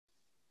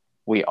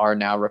We are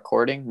now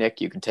recording.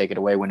 Nick, you can take it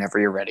away whenever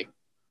you're ready.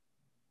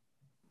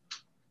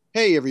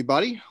 Hey,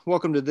 everybody.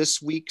 Welcome to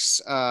this week's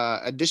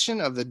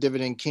edition of the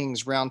Dividend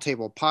Kings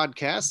Roundtable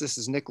podcast. This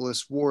is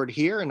Nicholas Ward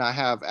here, and I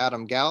have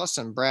Adam Gallus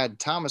and Brad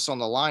Thomas on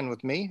the line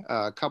with me,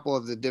 a couple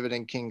of the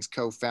Dividend Kings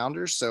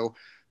co-founders. So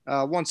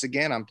once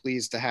again, I'm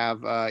pleased to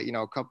have,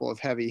 a couple of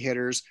heavy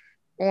hitters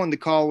on the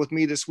call with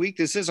me this week.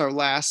 This is our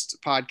last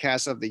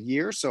podcast of the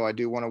year, so I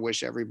do want to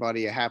wish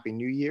everybody a happy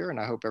new year, and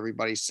I hope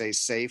everybody stays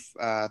safe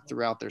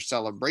throughout their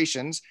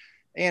celebrations.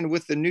 And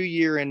with the new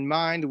year in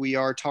mind, we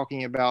are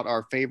talking about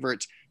our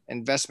favorite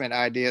investment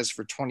ideas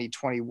for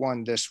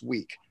 2021 this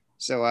week.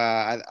 So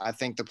I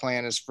think the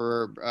plan is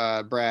for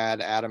Brad,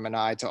 Adam, and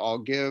I to all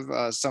give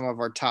some of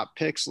our top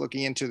picks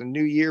looking into the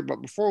new year.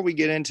 But before we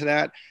get into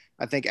that,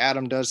 I think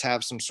Adam does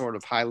have some sort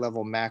of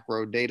high-level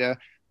macro data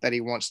that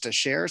he wants to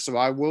share. So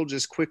I will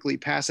just quickly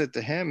pass it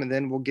to him, and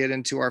then we'll get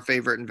into our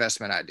favorite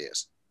investment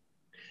ideas.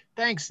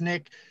 Thanks,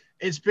 Nick.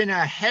 It's been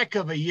a heck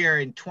of a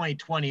year in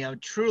 2020, a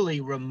truly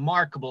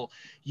remarkable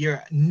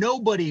year.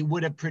 Nobody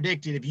would have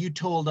predicted if you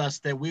told us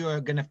that we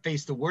were going to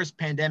face the worst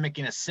pandemic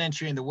in a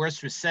century and the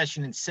worst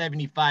recession in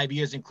 75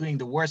 years, including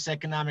the worst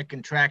economic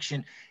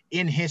contraction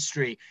in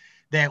history,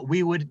 that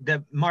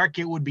the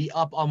market would be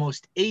up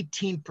almost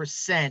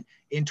 18%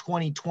 in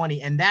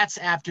 2020. And that's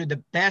after the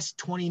best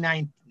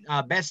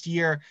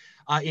year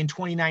in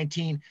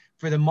 2019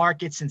 for the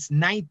market since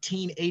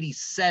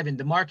 1987.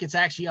 The market's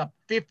actually up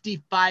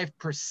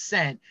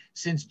 55%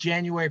 since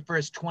January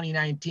 1st,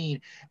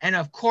 2019. And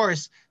of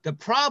course, the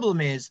problem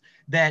is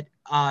that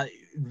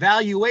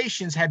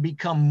valuations have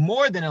become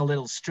more than a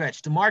little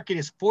stretched. The market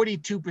is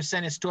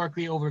 42%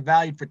 historically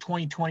overvalued for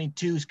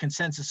 2022's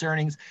consensus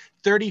earnings,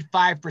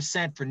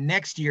 35% for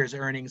next year's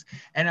earnings.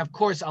 And of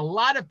course, a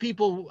lot of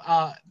people,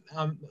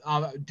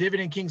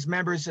 Dividend Kings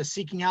members,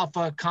 Seeking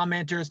Alpha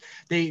commenters,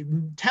 they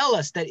tell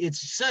us that it's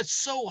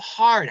so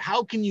hard.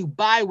 How can you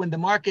buy when the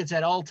market's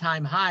at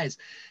all-time highs?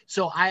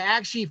 So I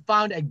actually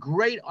found a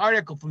great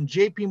article from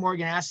JP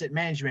Morgan Asset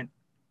Management.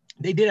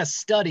 They did a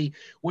study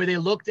where they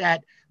looked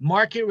at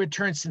market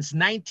returns since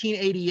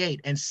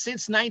 1988. And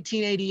since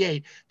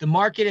 1988, the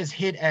market has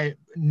hit a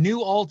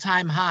new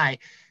all-time high,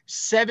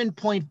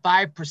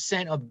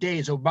 7.5% of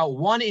days, or about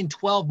 1 in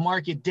 12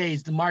 market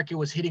days, the market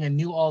was hitting a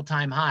new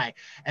all-time high.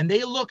 And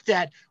they looked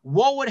at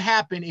what would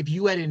happen if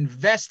you had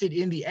invested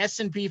in the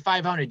S&P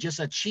 500, just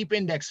a cheap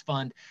index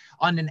fund,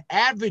 on an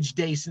average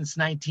day since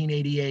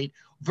 1988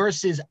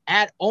 versus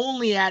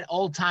only at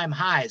all-time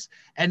highs.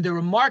 And the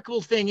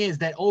remarkable thing is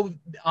that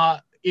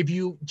if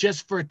you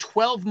just for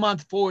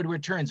 12-month forward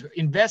returns,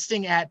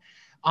 investing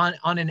on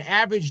an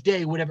average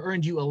day would have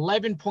earned you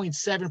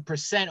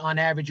 11.7% on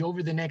average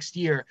over the next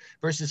year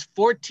versus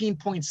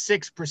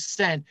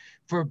 14.6%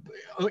 for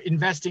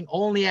investing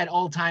only at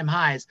all-time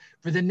highs.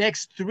 For the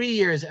next 3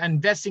 years,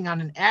 investing on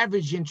an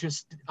average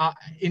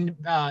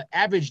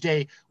average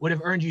day would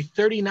have earned you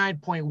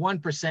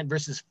 39.1%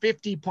 versus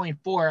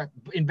 50.4%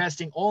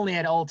 investing only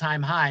at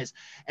all-time highs.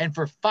 And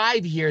for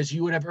 5 years,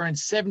 you would have earned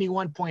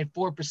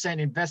 71.4%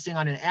 investing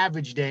on an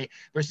average day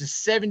versus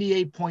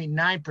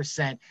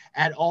 78.9%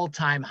 at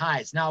all-time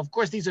highs. Now, of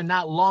course, these are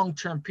not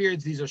long-term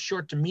periods. These are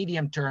short to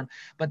medium term.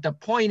 But the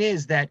point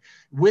is that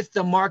with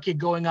the market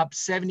going up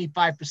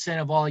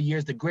 75% of all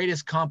years, the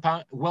greatest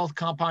wealth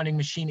compounding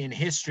machine in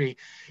history,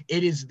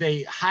 it is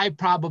the high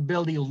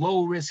probability,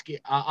 low risk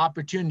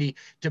opportunity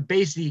to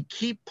basically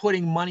keep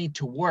putting money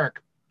to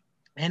work.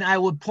 And I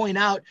would point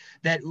out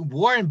that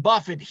Warren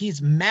Buffett,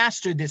 he's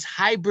mastered this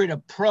hybrid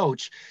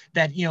approach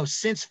that,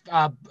 since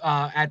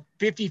at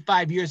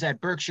 55 years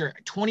at Berkshire,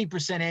 20%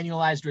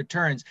 annualized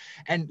returns.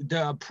 And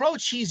the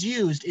approach he's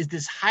used is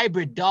this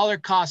hybrid dollar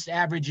cost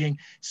averaging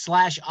 /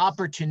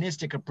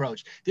 opportunistic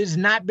approach. There's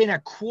not been a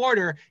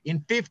quarter in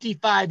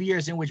 55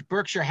 years in which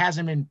Berkshire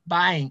hasn't been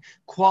buying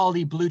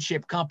quality blue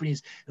chip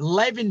companies.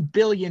 $11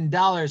 billion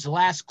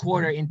last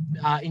quarter,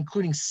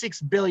 including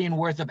 $6 billion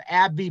worth of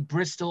AbbVie,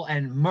 Bristol,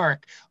 and Merck,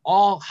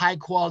 all high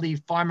quality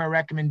pharma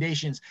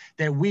recommendations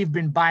that we've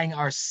been buying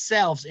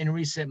ourselves in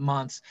recent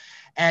months.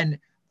 And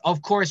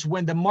of course,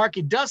 when the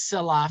market does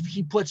sell off,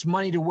 he puts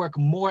money to work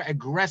more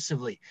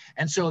aggressively.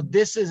 And so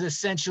this is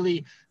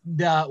essentially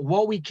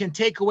what we can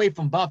take away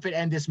from Buffett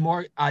and this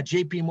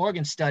JP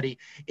Morgan study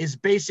is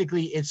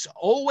basically it's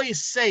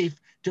always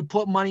safe to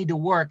put money to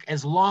work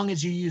as long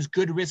as you use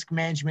good risk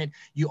management.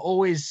 You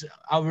always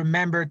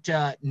remember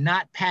to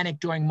not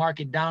panic during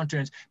market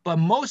downturns. But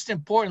most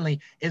importantly,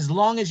 as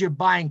long as you're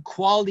buying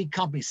quality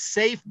companies,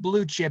 safe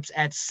blue chips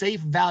at safe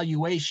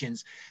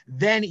valuations,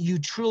 then you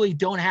truly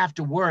don't have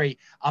to worry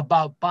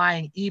about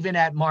buying even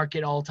at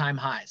market all-time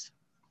highs.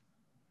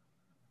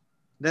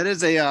 That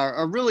is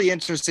a really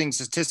interesting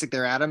statistic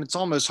there, Adam. It's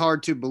almost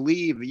hard to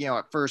believe,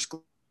 at first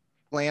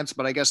glance,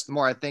 but I guess the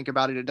more I think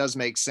about it, it does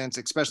make sense,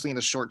 especially in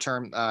the short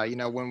term.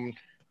 When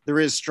there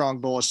is strong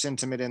bullish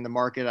sentiment in the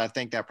market, I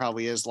think that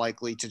probably is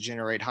likely to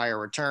generate higher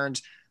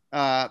returns.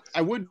 I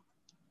would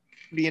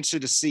be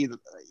interested to see,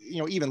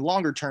 even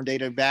longer term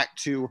data back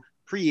to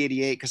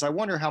pre-88, because I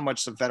wonder how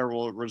much the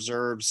Federal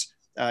Reserve's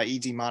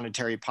easy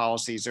monetary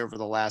policies over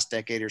the last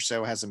decade or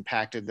so has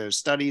impacted those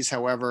studies.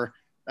 However,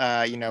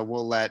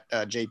 we'll let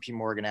JP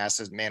Morgan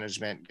Asset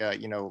Management,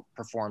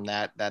 perform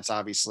that. That's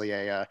obviously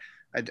a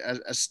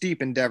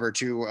steep endeavor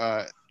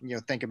to,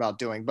 think about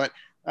doing. But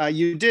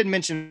you did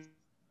mention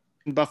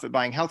Buffett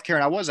buying healthcare,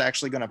 and I was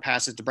actually going to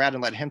pass it to Brad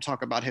and let him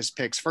talk about his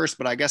picks first.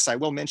 But I guess I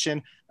will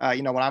mention,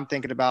 when I'm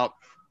thinking about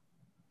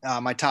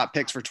my top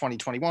picks for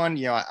 2021,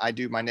 I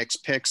do my Knicks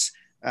picks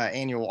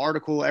annual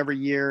article every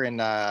year.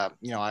 And, I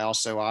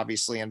also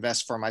obviously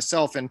invest for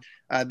myself, and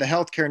the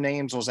healthcare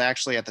names was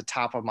actually at the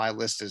top of my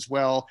list as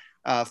well.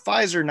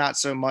 Pfizer, not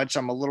so much.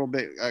 I'm a little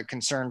bit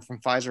concerned from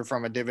Pfizer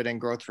from a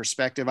dividend growth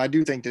perspective. I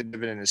do think the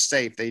dividend is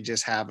safe. They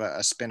just have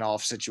a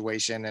spin-off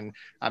situation, and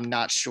I'm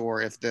not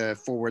sure if the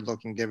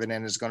forward-looking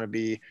dividend is going to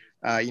be,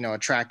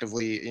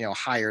 attractively,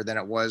 higher than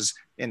it was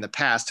in the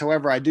past.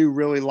 However, I do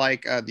really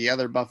like the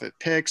other Buffett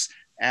picks.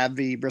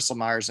 AbbVie, Bristol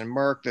Myers, and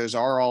Merck. Those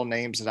are all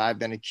names that I've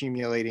been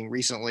accumulating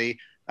recently.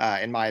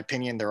 In my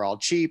opinion, they're all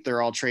cheap.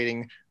 They're all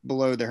trading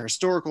below their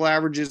historical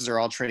averages. They're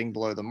all trading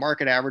below the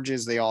market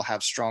averages. They all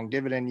have strong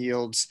dividend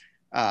yields.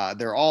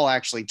 They're all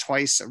actually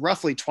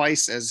roughly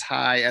twice as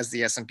high as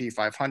the S&P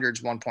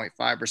 500's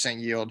 1.5%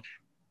 yield.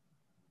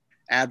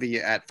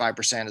 AbbVie at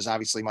 5% is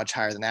obviously much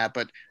higher than that.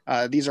 But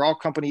these are all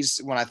companies,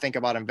 when I think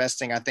about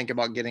investing, I think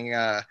about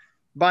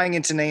buying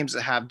into names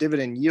that have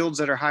dividend yields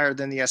that are higher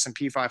than the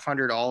S&P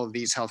 500. All of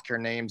these healthcare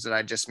names that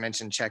I just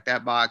mentioned check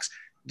that box.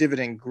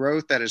 Dividend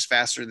growth that is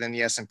faster than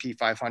the S&P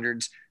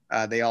 500s.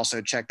 They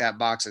also check that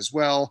box as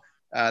well.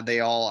 They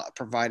all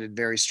provided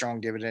very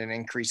strong dividend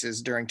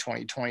increases during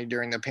 2020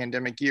 during the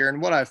pandemic year.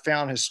 And what I've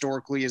found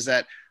historically is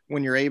that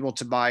when you're able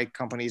to buy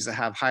companies that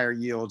have higher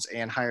yields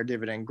and higher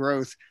dividend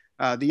growth,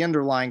 the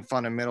underlying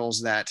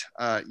fundamentals that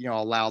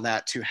allow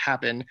that to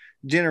happen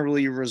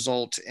generally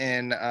result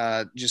in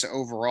just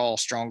overall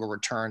stronger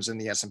returns in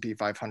the S&P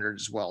 500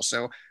 as well.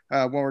 So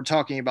when we're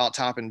talking about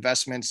top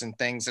investments and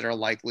things that are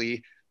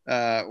likely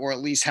or at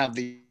least have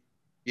the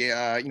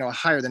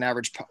higher than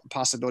average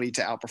possibility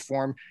to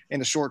outperform in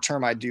the short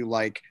term, I do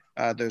like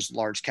those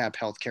large cap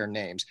healthcare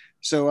names.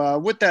 So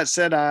with that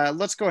said,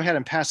 let's go ahead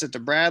and pass it to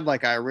Brad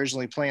like I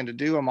originally planned to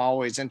do. I'm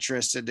always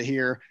interested to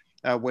hear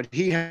what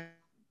he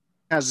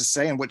has to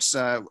say and which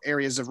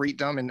areas of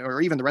REITdom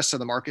or even the rest of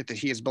the market that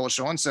he is bullish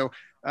on. So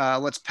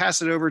let's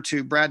pass it over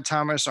to Brad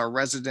Thomas, our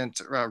resident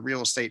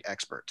real estate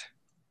expert.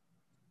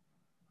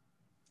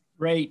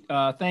 Great.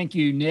 Thank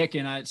you, Nick.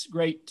 And it's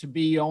great to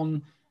be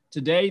on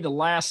today, the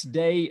last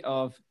day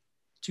of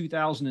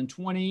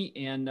 2020.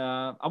 And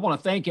I want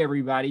to thank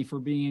everybody for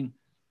being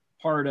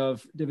part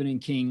of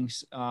Dividend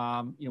Kings.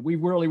 We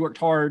really worked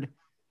hard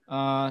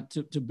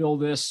to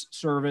build this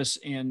service,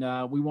 and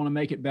we want to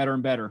make it better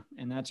and better.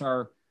 And that's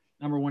our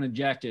number one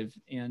objective.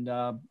 And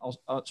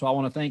so I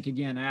want to thank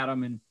again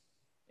Adam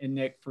and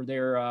Nick for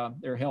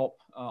their help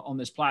on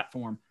this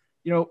platform.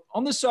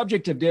 On the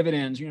subject of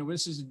dividends,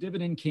 this is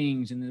Dividend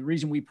Kings, and the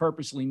reason we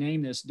purposely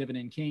name this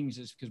Dividend Kings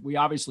is because we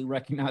obviously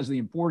recognize the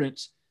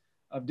importance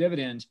of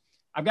dividends.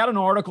 I've got an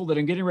article that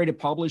I'm getting ready to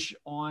publish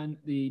on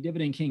the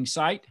Dividend King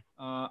site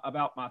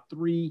about my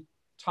 3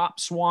 top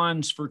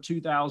swans for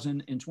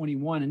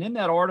 2021. And in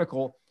that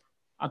article,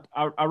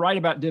 I write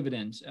about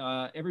dividends.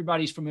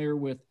 Everybody's familiar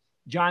with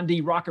John D.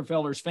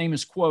 Rockefeller's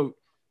famous quote,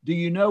 "Do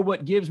you know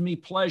what gives me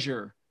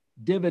pleasure?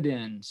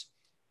 Dividends."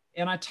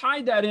 And I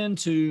tied that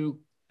into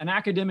an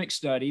academic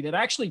study that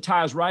actually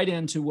ties right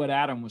into what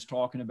Adam was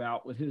talking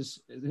about with his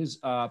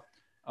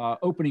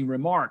opening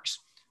remarks.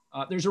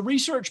 There's a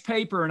research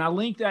paper, and I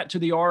linked that to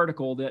the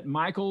article that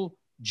Michael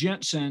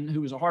Jensen,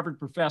 who was a Harvard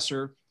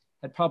professor,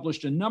 had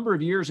published a number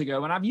of years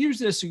ago. And I've used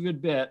this a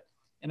good bit.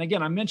 And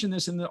again, I mentioned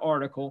this in the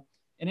article,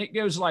 and it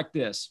goes like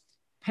this.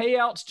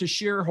 Payouts to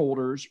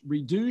shareholders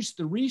reduce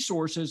the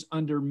resources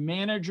under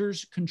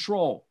managers'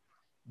 control,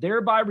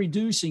 thereby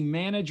reducing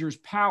managers'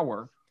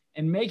 power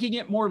and making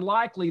it more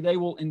likely they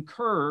will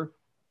incur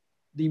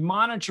the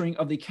monitoring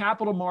of the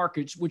capital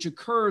markets, which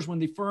occurs when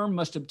the firm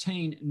must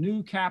obtain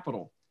new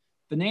capital.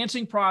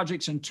 Financing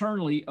projects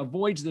internally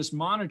avoids this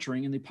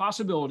monitoring and the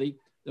possibility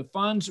the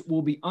funds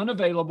will be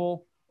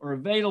unavailable or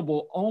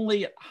available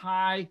only at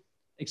high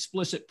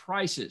explicit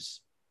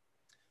prices.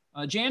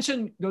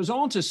 Jansen goes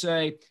on to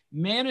say,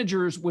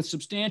 managers with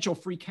substantial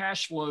free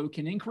cash flow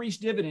can increase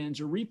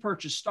dividends or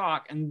repurchase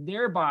stock and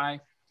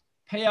thereby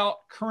pay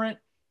out current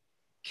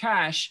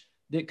cash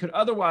that could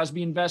otherwise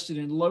be invested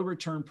in low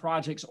return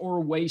projects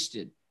or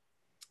wasted.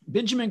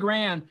 Benjamin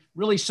Graham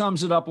really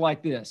sums it up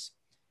like this.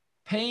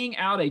 Paying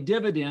out a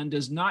dividend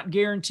does not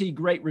guarantee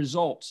great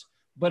results,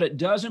 but it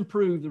does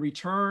improve the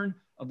return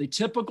of the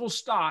typical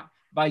stock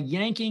by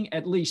yanking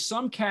at least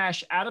some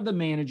cash out of the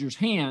manager's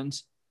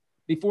hands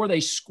before they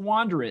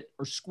squander it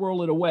or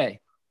squirrel it away.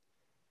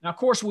 Now, of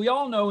course, we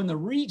all know in the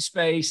REIT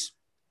space,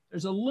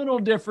 there's a little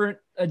different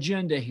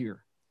agenda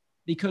here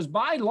because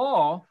by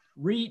law,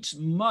 REITs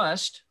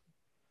must,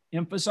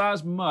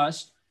 emphasize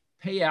must,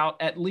 pay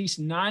out at least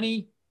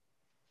 90%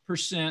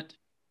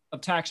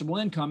 of taxable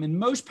income, and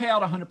most pay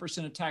out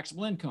 100% of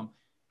taxable income.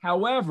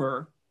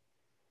 However,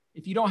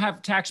 if you don't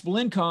have taxable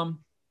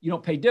income, you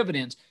don't pay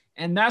dividends.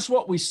 And that's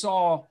what we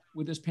saw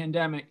with this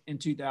pandemic in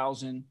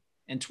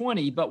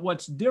 2020. But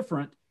what's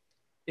different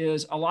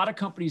is a lot of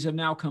companies have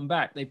now come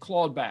back. They've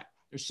clawed back.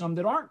 There's some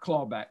that aren't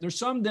clawed back. There's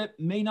some that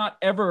may not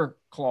ever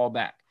claw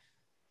back.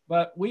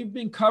 But we've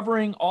been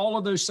covering all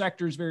of those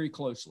sectors very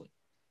closely.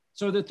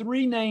 So the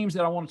three names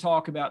that I want to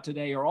talk about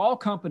today are all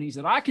companies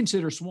that I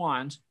consider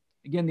swans.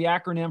 Again, the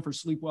acronym for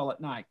sleep well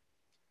at night.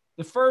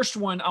 The first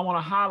one I want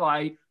to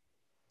highlight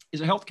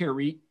is a healthcare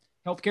REIT,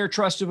 Healthcare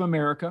Trust of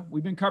America.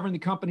 We've been covering the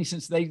company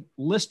since they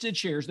listed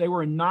shares. They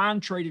were a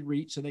non-traded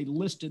REIT, so they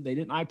listed, they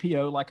didn't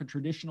IPO like a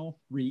traditional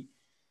REIT.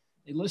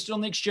 They listed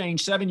on the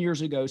exchange 7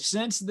 years ago.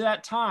 Since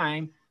that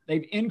time,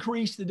 they've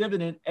increased the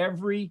dividend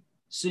every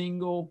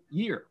single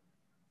year.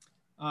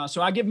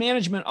 So I give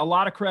management a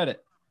lot of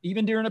credit.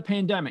 Even during a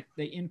pandemic,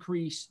 they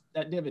increase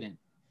that dividend.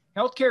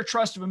 Healthcare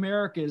Trust of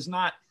America is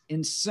not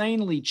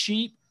insanely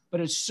cheap, but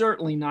it's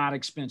certainly not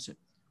expensive.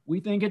 We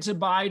think it's a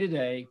buy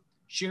today.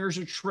 Shares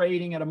are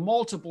trading at a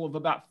multiple of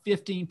about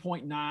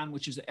 15.9,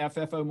 which is the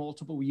FFO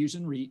multiple we use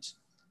in REITs.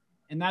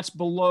 And that's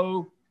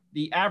below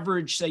the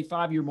average, say,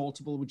 5-year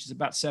multiple, which is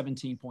about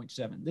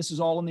 17.7. This is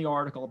all in the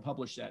article. I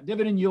published that.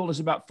 Dividend yield is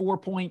about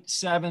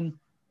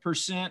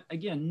 4.7%.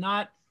 Again,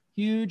 not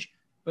huge,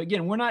 but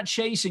again, we're not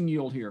chasing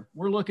yield here.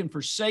 We're looking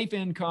for safe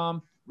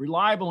income,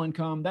 reliable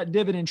income, that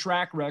dividend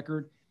track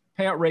record,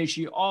 payout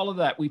ratio, all of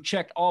that. We've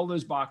checked all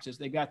those boxes.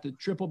 They got the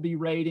BBB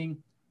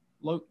rating,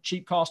 low,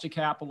 cheap cost of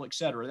capital, et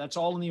cetera. That's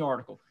all in the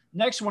article.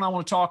 Next one I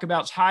want to talk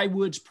about is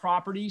Highwoods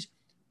Properties.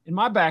 In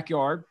my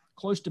backyard,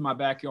 close to my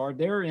backyard,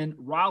 they're in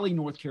Raleigh,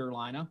 North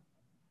Carolina,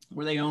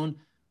 where they own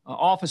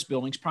office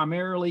buildings,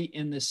 primarily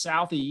in the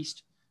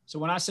Southeast. So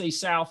when I say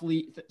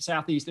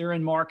Southeast, they're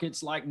in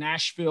markets like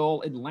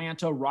Nashville,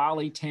 Atlanta,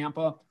 Raleigh,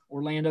 Tampa,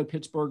 Orlando,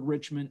 Pittsburgh,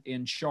 Richmond,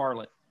 and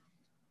Charlotte.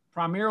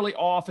 Primarily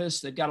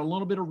office. They've got a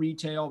little bit of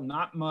retail,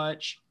 not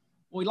much.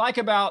 What we like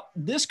about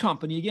this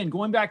company, again,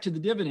 going back to the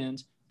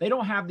dividends, they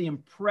don't have the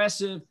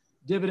impressive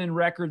dividend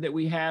record that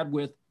we had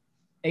with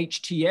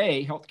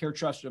HTA, Healthcare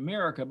Trust of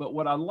America. But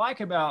what I like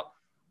about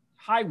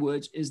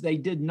Highwoods is they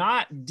did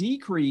not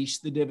decrease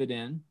the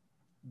dividend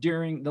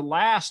during the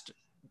last,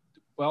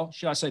 well,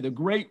 should I say the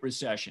Great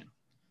Recession.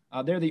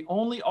 They're the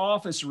only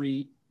office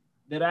REIT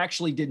that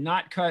actually did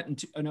not cut in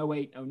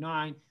 08,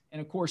 09.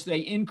 And of course, they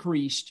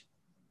increased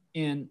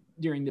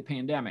during the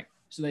pandemic.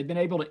 So they've been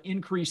able to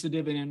increase the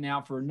dividend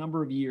now for a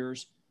number of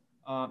years,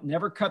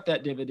 never cut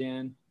that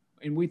dividend.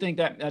 And we think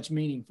that that's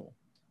meaningful.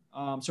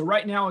 So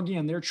right now,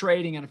 again, they're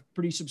trading at a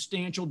pretty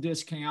substantial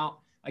discount.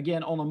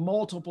 Again, on a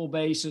multiple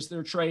basis,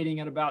 they're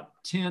trading at about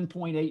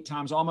 10.8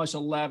 times, almost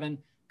 11,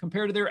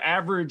 compared to their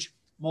average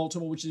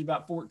multiple, which is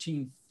about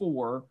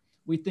 14.4.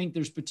 We think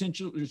there's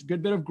potential, there's a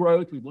good bit of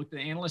growth. We've looked at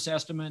analyst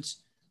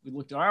estimates, we've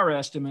looked at our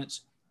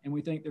estimates, and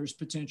we think there's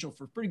potential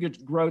for pretty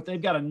good growth.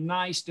 They've got a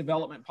nice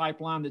development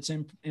pipeline that's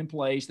in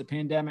place. The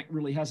pandemic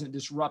really hasn't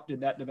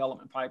disrupted that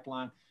development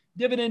pipeline.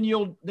 Dividend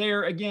yield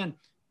there, again,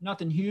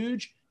 nothing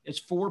huge. It's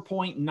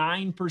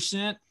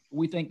 4.9%.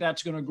 We think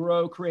that's going to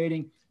grow,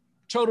 creating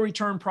total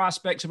return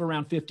prospects of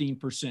around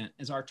 15%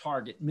 as our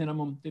target,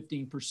 minimum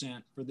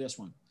 15% for this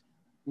one.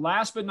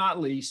 Last but not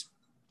least,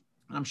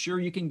 I'm sure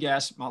you can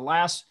guess, my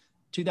last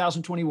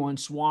 2021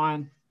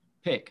 Swan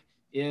pick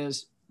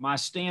is my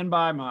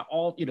standby,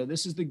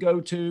 this is the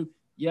go-to.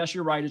 Yes,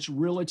 you're right. It's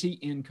Realty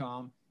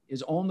Income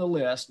is on the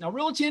list. Now,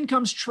 Realty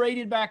Income's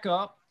traded back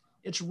up.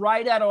 It's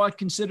right at what I'd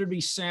consider to be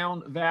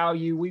sound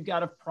value. We've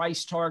got a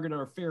price target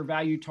or a fair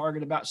value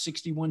target about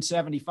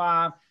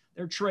 $61.75.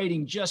 They're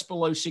trading just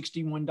below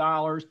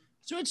 $61.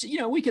 So it's,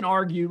 we can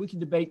argue, we can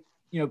debate,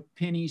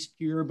 pennies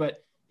here,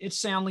 but it's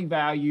soundly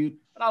valued.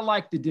 But I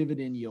like the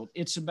dividend yield.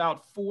 It's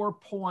about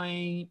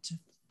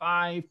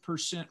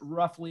 4.5%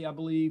 roughly, I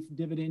believe,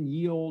 dividend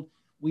yield.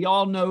 We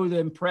all know the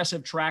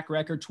impressive track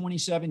record,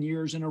 27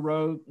 years in a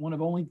row, one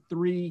of only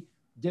 3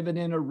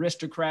 dividend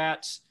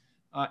aristocrats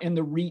in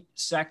the REIT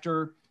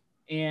sector.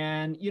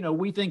 And,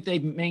 we think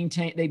they've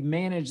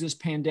managed this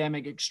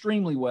pandemic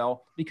extremely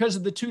well because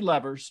of the two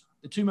levers.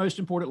 The two most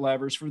important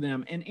levers for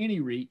them in any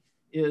REIT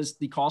is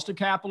the cost of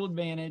capital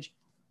advantage,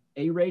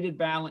 A-rated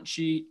balance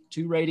sheet,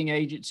 2 rating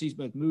agencies,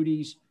 both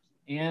Moody's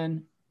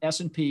and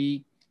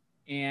S&P,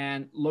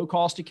 and low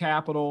cost of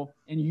capital.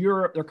 In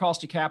Europe, their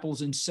cost of capital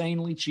is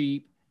insanely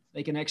cheap.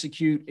 They can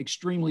execute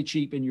extremely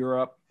cheap in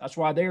Europe. That's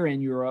why they're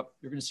in Europe.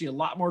 You're going to see a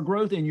lot more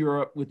growth in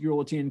Europe with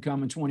Realty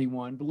Income in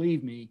 21,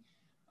 believe me.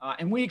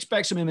 And we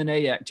expect some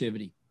M&A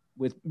activity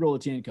with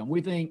Realty Income.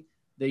 We think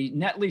the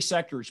net lease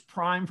sector is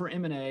prime for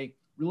M&A.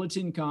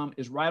 Realty Income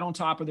is right on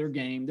top of their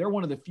game. They're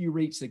one of the few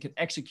REITs that can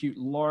execute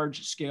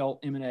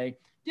large-scale M&A.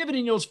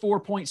 Dividend yield is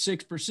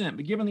 4.6%,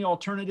 but given the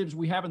alternatives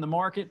we have in the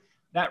market,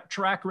 that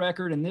track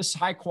record and this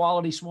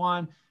high-quality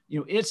Swan,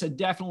 it's a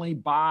definitely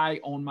buy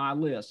on my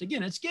list.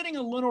 Again, it's getting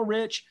a little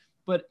rich,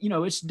 but,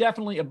 it's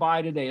definitely a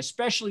buy today,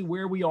 especially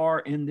where we are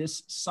in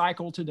this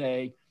cycle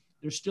today.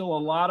 There's still a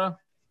lot of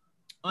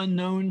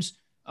unknowns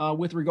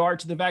with regard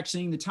to the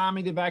vaccine, the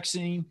timing of the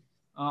vaccine,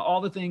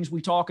 all the things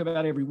we talk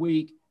about every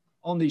week.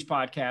 on these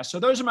podcasts. So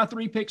those are my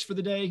 3 picks for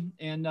the day.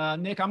 And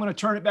Nick, I'm going to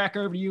turn it back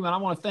over to you. And I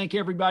want to thank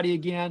everybody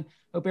again.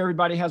 Hope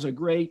everybody has a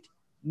great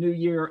new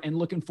year and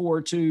looking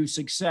forward to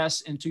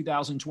success in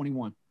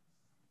 2021.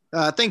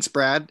 Thanks,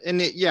 Brad.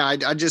 And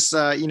I just,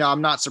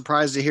 I'm not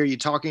surprised to hear you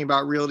talking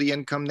about realty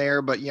income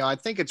there, but, I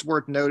think it's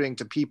worth noting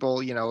to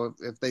people,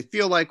 if they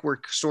feel like we're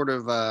sort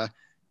of,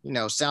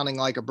 sounding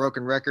like a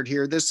broken record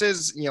here, this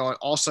is,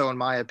 also, in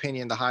my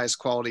opinion, the highest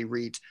quality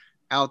REIT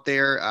out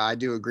there. I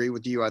do agree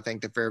with you. I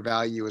think the fair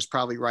value is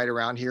probably right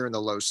around here in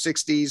the low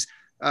 60s.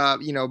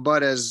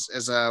 But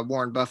as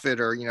Warren Buffett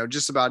or,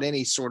 just about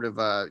any sort of,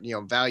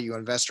 value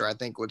investor, I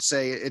think would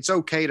say it's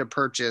okay to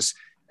purchase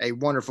a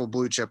wonderful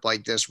blue chip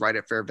like this right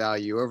at fair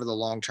value. Over the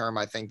long term,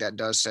 I think that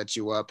does set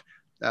you up,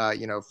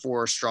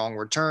 for strong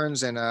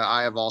returns. And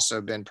I have also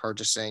been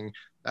purchasing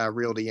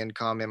realty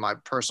income in my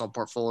personal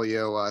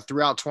portfolio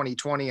throughout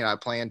 2020, and I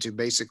plan to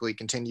basically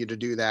continue to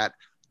do that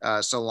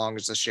so long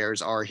as the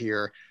shares are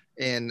here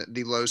in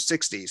the low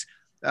 60s.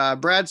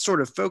 Brad sort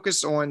of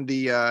focused on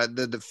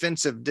the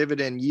defensive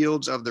dividend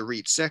yields of the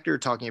REIT sector,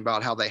 talking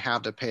about how they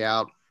have to pay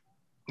out,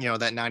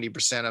 that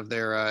 90% of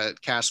their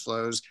cash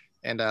flows.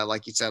 And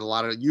like you said,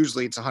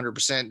 usually it's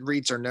 100%.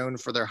 REITs are known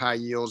for their high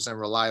yields and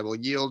reliable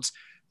yields.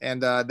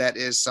 And that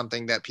is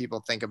something that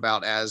people think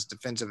about as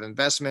defensive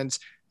investments.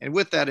 And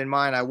with that in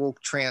mind, I will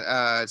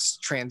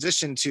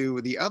transition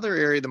to the other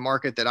area of the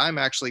market that I'm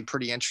actually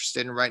pretty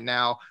interested in right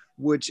now,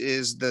 which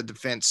is the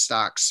defense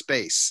stock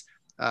space.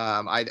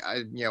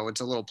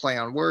 It's a little play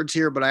on words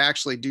here, but I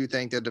actually do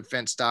think that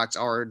defense stocks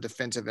are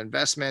defensive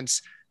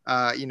investments.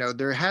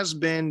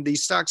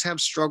 These stocks have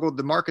struggled.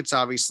 The market's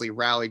obviously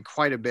rallied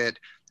quite a bit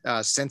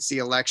since the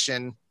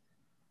election.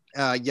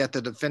 Yet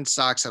the defense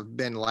stocks have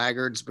been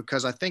laggards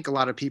because I think a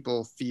lot of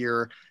people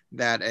fear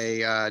that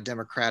a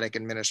Democratic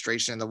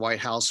administration in the White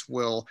House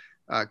will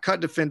cut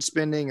defense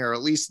spending or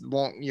at least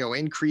won't,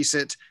 increase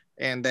it.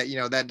 And that,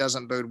 that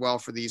doesn't bode well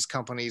for these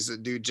companies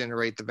that do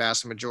generate the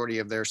vast majority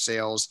of their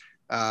sales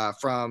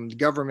from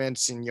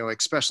governments and,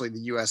 especially the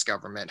U.S.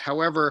 government.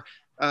 However,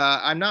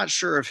 I'm not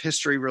sure if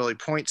history really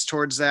points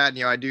towards that.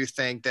 I do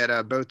think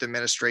that both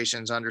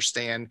administrations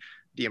understand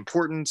the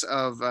importance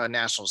of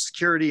national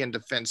security and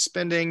defense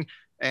spending.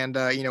 And,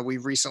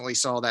 we've recently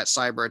saw that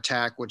cyber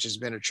attack, which has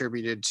been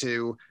attributed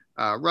to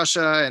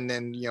Russia. And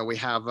then, we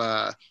have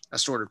a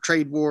sort of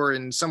trade war,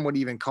 and some would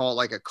even call it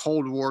like a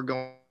Cold War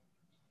going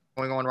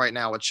on right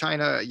now with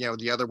China,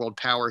 the other world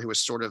power who is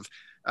sort of,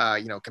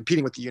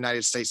 competing with the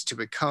United States to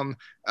become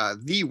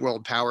the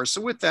world power.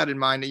 So with that in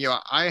mind,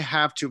 I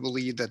have to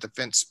believe that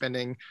defense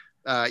spending,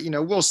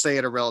 will stay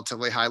at a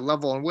relatively high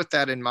level. And with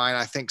that in mind,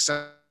 I think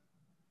some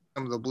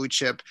of the blue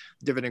chip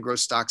dividend growth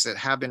stocks that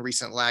have been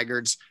recent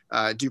laggards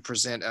do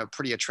present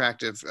pretty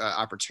attractive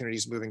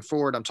opportunities moving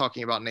forward. I'm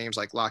talking about names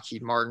like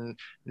Lockheed Martin,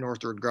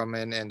 Northrop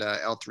Grumman, and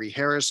L3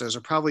 Harris. Those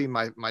are probably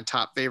my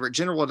top favorite.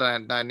 General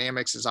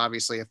Dynamics is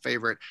obviously a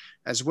favorite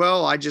as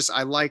well.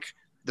 I like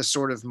the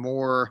sort of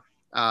more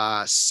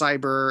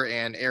cyber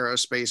and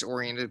aerospace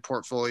oriented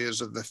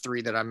portfolios of the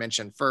 3 that I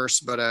mentioned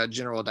first, but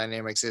General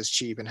Dynamics is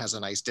cheap and has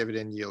a nice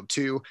dividend yield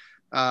too.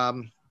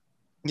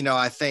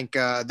 I think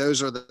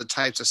those are the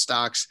types of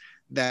stocks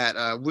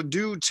that would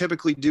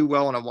typically do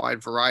well in a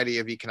wide variety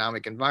of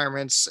economic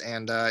environments.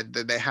 And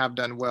they have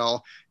done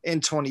well in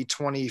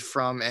 2020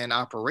 from an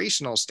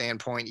operational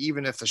standpoint,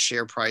 even if the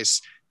share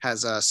price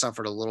has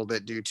suffered a little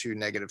bit due to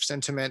negative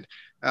sentiment.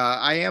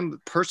 I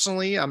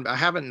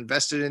haven't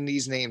invested in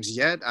these names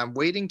yet. I'm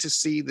waiting to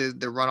see the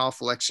runoff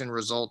election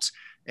results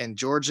in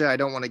Georgia. I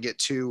don't want to get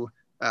too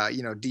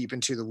deep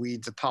into the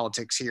weeds of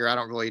politics here. I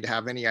don't really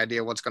have any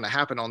idea what's going to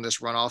happen on this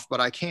runoff, but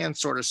I can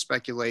sort of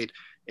speculate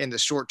in the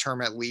short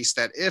term, at least,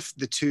 that if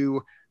the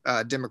 2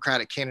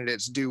 Democratic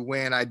candidates do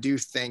win, I do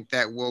think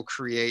that will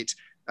create,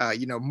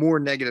 more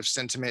negative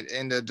sentiment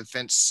in the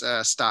defense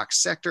stock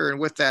sector. And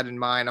with that in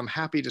mind, I'm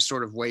happy to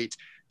sort of wait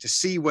to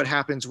see what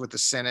happens with the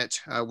Senate,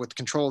 with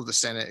control of the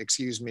Senate,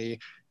 excuse me.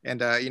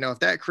 And, if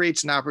that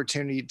creates an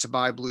opportunity to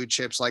buy blue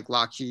chips like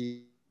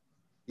Lockheed,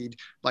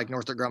 like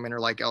Northrop Grumman or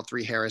like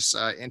L3 Harris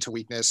into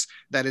weakness,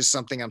 that is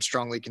something I'm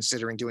strongly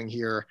considering doing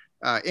here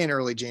in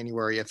early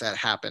January if that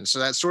happens. So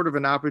that's sort of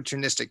an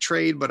opportunistic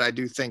trade, but I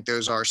do think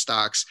those are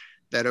stocks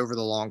that over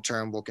the long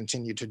term will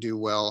continue to do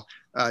well,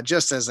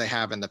 just as they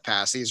have in the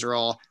past. These are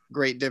all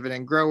great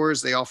dividend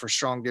growers. They offer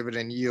strong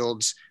dividend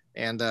yields.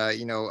 And,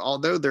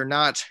 although they're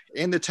not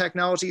in the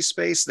technology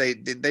space,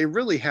 they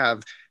really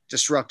have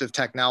disruptive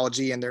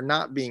technology, and they're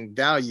not being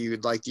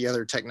valued like the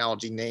other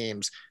technology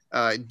names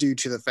due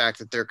to the fact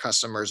that their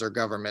customers are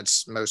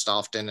governments most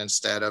often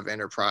instead of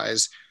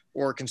enterprise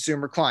or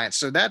consumer clients.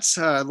 So that's,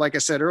 like I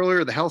said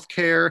earlier, the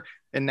healthcare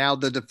and now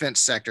the defense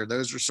sector.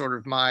 Those are sort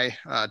of my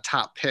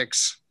top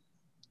picks,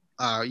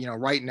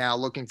 right now,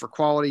 looking for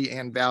quality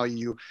and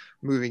value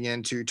moving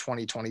into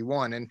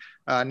 2021. And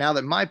now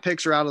that my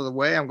picks are out of the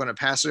way, I'm going to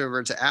pass it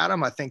over to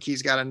Adam. I think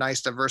he's got a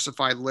nice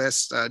diversified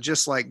list,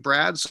 just like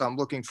Brad. So I'm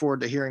looking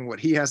forward to hearing what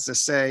he has to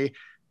say.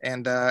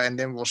 And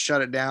then we'll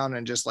shut it down.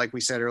 And just like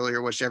we said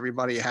earlier, wish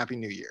everybody a happy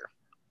new year.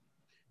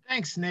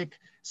 Thanks, Nick.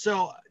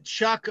 So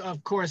Chuck,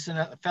 of course, and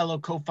a fellow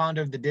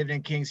co-founder of the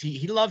Dividend Kings,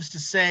 he loves to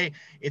say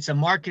it's a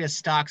market of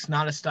stocks,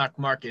 not a stock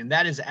market. And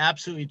that is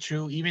absolutely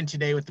true. Even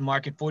today with the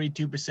market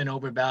 42%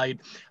 overvalued.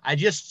 I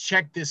just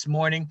checked this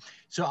morning.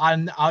 So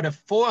out of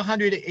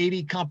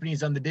 480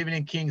 companies on the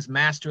Dividend Kings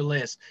master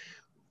list,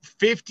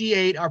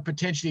 58 are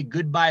potentially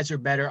good buys or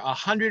better.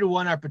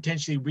 101 are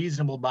potentially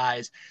reasonable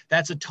buys.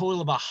 That's a total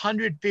of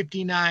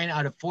 159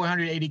 out of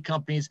 480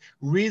 companies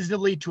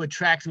reasonably to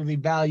attractively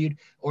valued,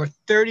 or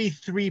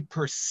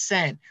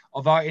 33%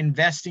 of our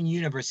investing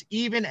universe,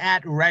 even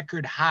at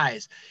record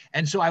highs.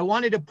 And so I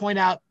wanted to point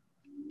out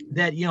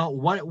that,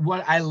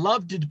 what I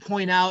love to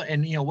point out,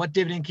 and what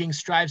Dividend King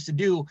strives to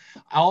do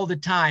all the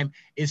time,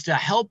 is to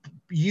help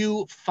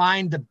you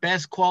find the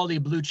best quality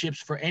blue chips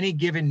for any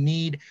given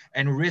need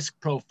and risk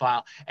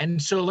profile. And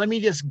so let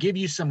me just give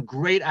you some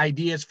great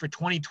ideas for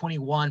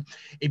 2021.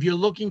 If you're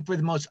looking for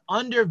the most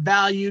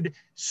undervalued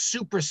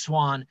super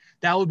swan,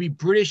 that would be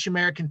British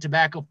American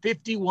Tobacco,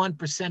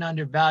 51%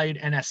 undervalued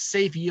and a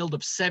safe yield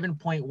of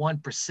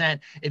 7.1%.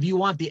 If you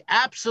want the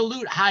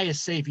absolute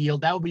highest safe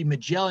yield, that would be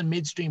Magellan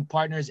Midstream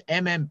Partners,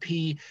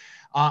 MMP.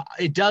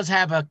 It does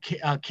have a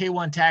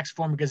K1 tax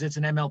form because it's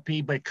an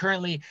MLP, but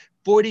currently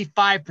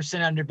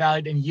 45%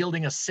 undervalued and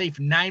yielding a safe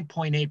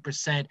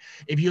 9.8%.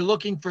 If you're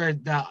looking for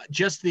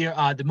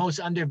the most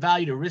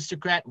undervalued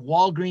aristocrat,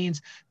 Walgreens,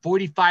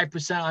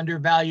 45%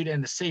 undervalued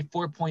and the safe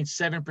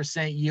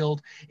 4.7%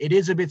 yield. It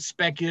is a bit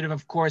speculative,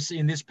 of course,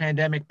 in this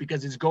pandemic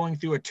because it's going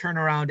through a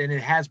turnaround and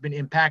it has been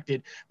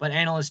impacted, but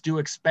analysts do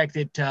expect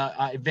it to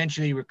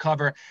eventually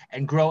recover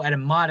and grow at a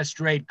modest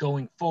rate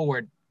going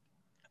forward.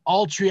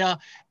 Altria,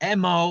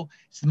 MO,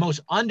 it's the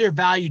most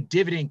undervalued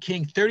Dividend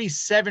King,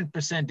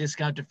 37%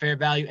 discount to fair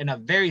value and a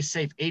very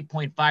safe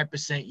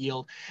 8.5%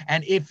 yield.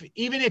 And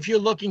even if you're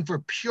looking for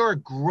pure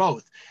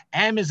growth,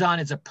 Amazon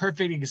is a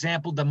perfect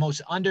example, the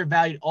most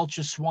undervalued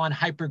ultra swan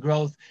hyper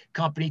growth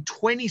company,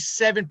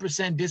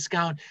 27%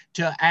 discount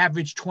to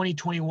average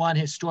 2021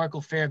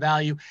 historical fair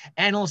value.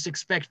 Analysts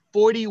expect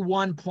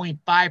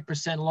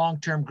 41.5%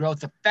 long-term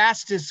growth, the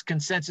fastest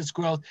consensus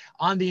growth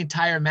on the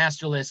entire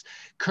master list.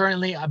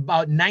 Currently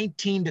about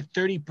 19 to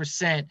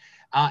 30%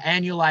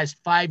 annualized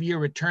 5-year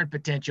return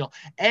potential.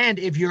 And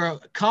if you're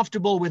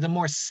comfortable with a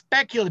more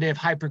speculative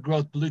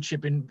hypergrowth blue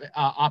chip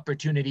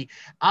opportunity,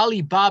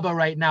 Alibaba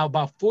right now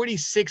about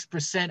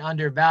 46%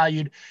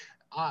 undervalued.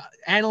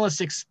 Analysts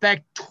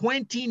expect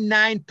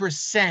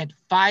 29%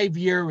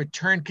 5-year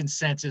return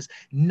consensus,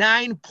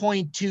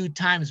 9.2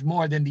 times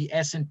more than the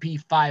S&P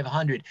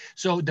 500.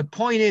 So the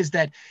point is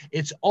that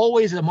it's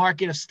always a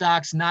market of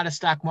stocks, not a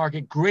stock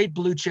market. Great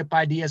blue chip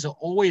ideas are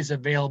always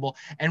available.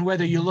 And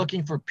whether you're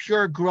looking for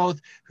pure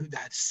growth,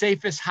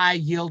 safest high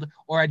yield,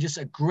 or just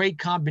a great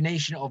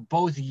combination of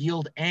both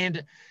yield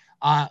and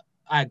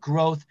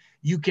growth,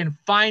 you can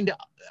find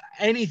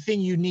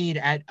anything you need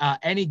at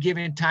any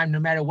given time, no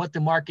matter what the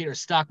market or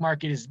stock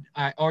market is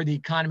or the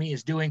economy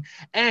is doing.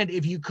 And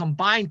if you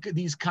combine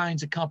these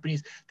kinds of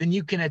companies, then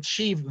you can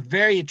achieve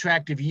very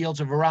attractive yields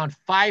of around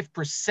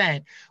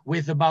 5%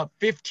 with about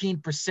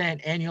 15%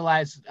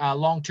 annualized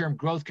long-term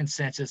growth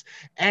consensus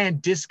and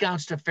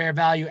discounts to fair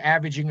value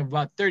averaging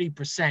about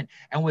 30%.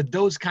 And with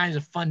those kinds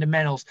of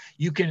fundamentals,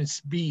 you can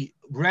be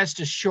rest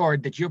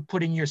assured that you're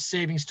putting your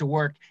savings to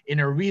work in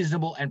a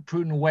reasonable and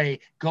prudent way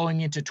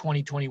going into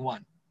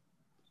 2021.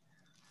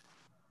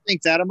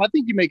 Thanks, Adam. I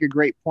think you make a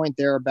great point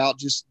there about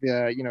just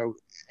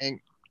and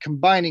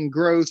combining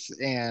growth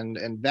and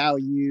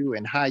value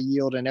and high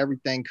yield and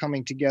everything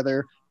coming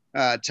together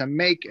to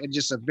make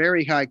just a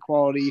very high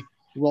quality,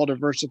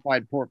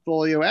 well-diversified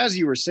portfolio. As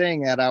you were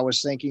saying that, I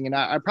was thinking, and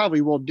I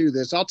probably will do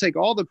this. I'll take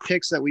all the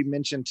picks that we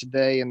mentioned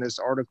today in this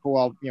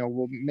article.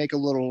 We'll make a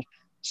little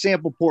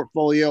sample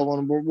portfolio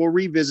and we'll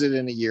revisit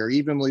in a year,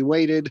 evenly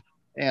weighted,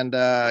 and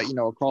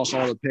across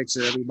all the picks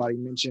that everybody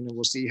mentioned, and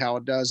we'll see how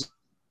it does.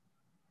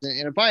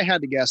 And if I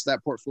had to guess,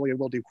 that portfolio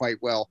will do quite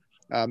well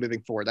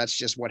moving forward. That's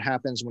just what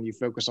happens when you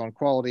focus on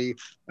quality,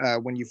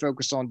 when you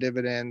focus on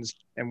dividends,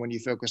 and when you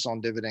focus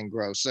on dividend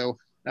growth. So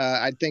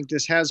I think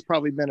this has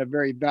probably been a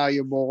very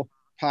valuable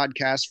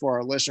podcast for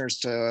our listeners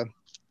to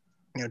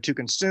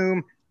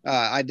consume.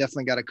 I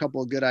definitely got a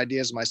couple of good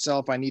ideas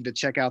myself. I need to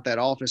check out that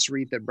office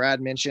REIT that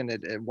Brad mentioned.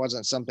 It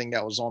wasn't something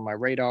that was on my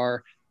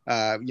radar,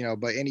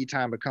 but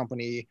anytime a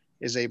company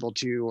is able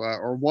to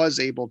or was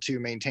able to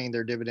maintain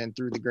their dividend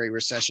through the Great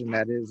Recession,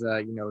 that is,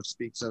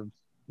 speaks of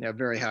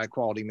very high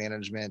quality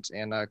management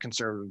and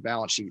conservative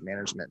balance sheet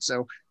management.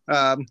 So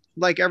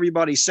like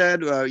everybody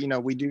said,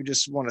 we do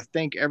just want to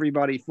thank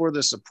everybody for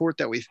the support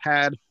that we've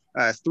had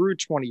through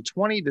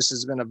 2020. This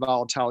has been a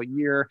volatile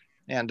year,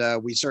 and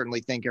we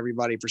certainly thank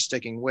everybody for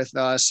sticking with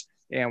us.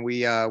 And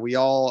we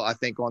all, I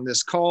think, on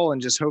this call,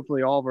 and just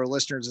hopefully all of our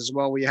listeners as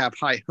well, we have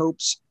high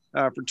hopes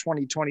for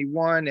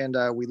 2021,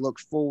 and we look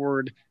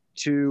forward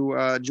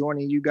to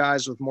joining you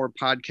guys with more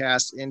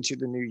podcasts into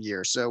the new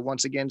year. So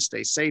once again,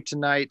 stay safe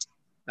tonight.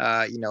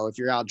 If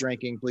you're out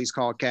drinking, please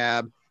call a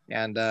cab.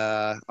 And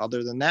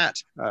other than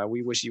that,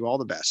 we wish you all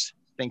the best.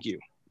 Thank you.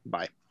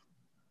 Bye.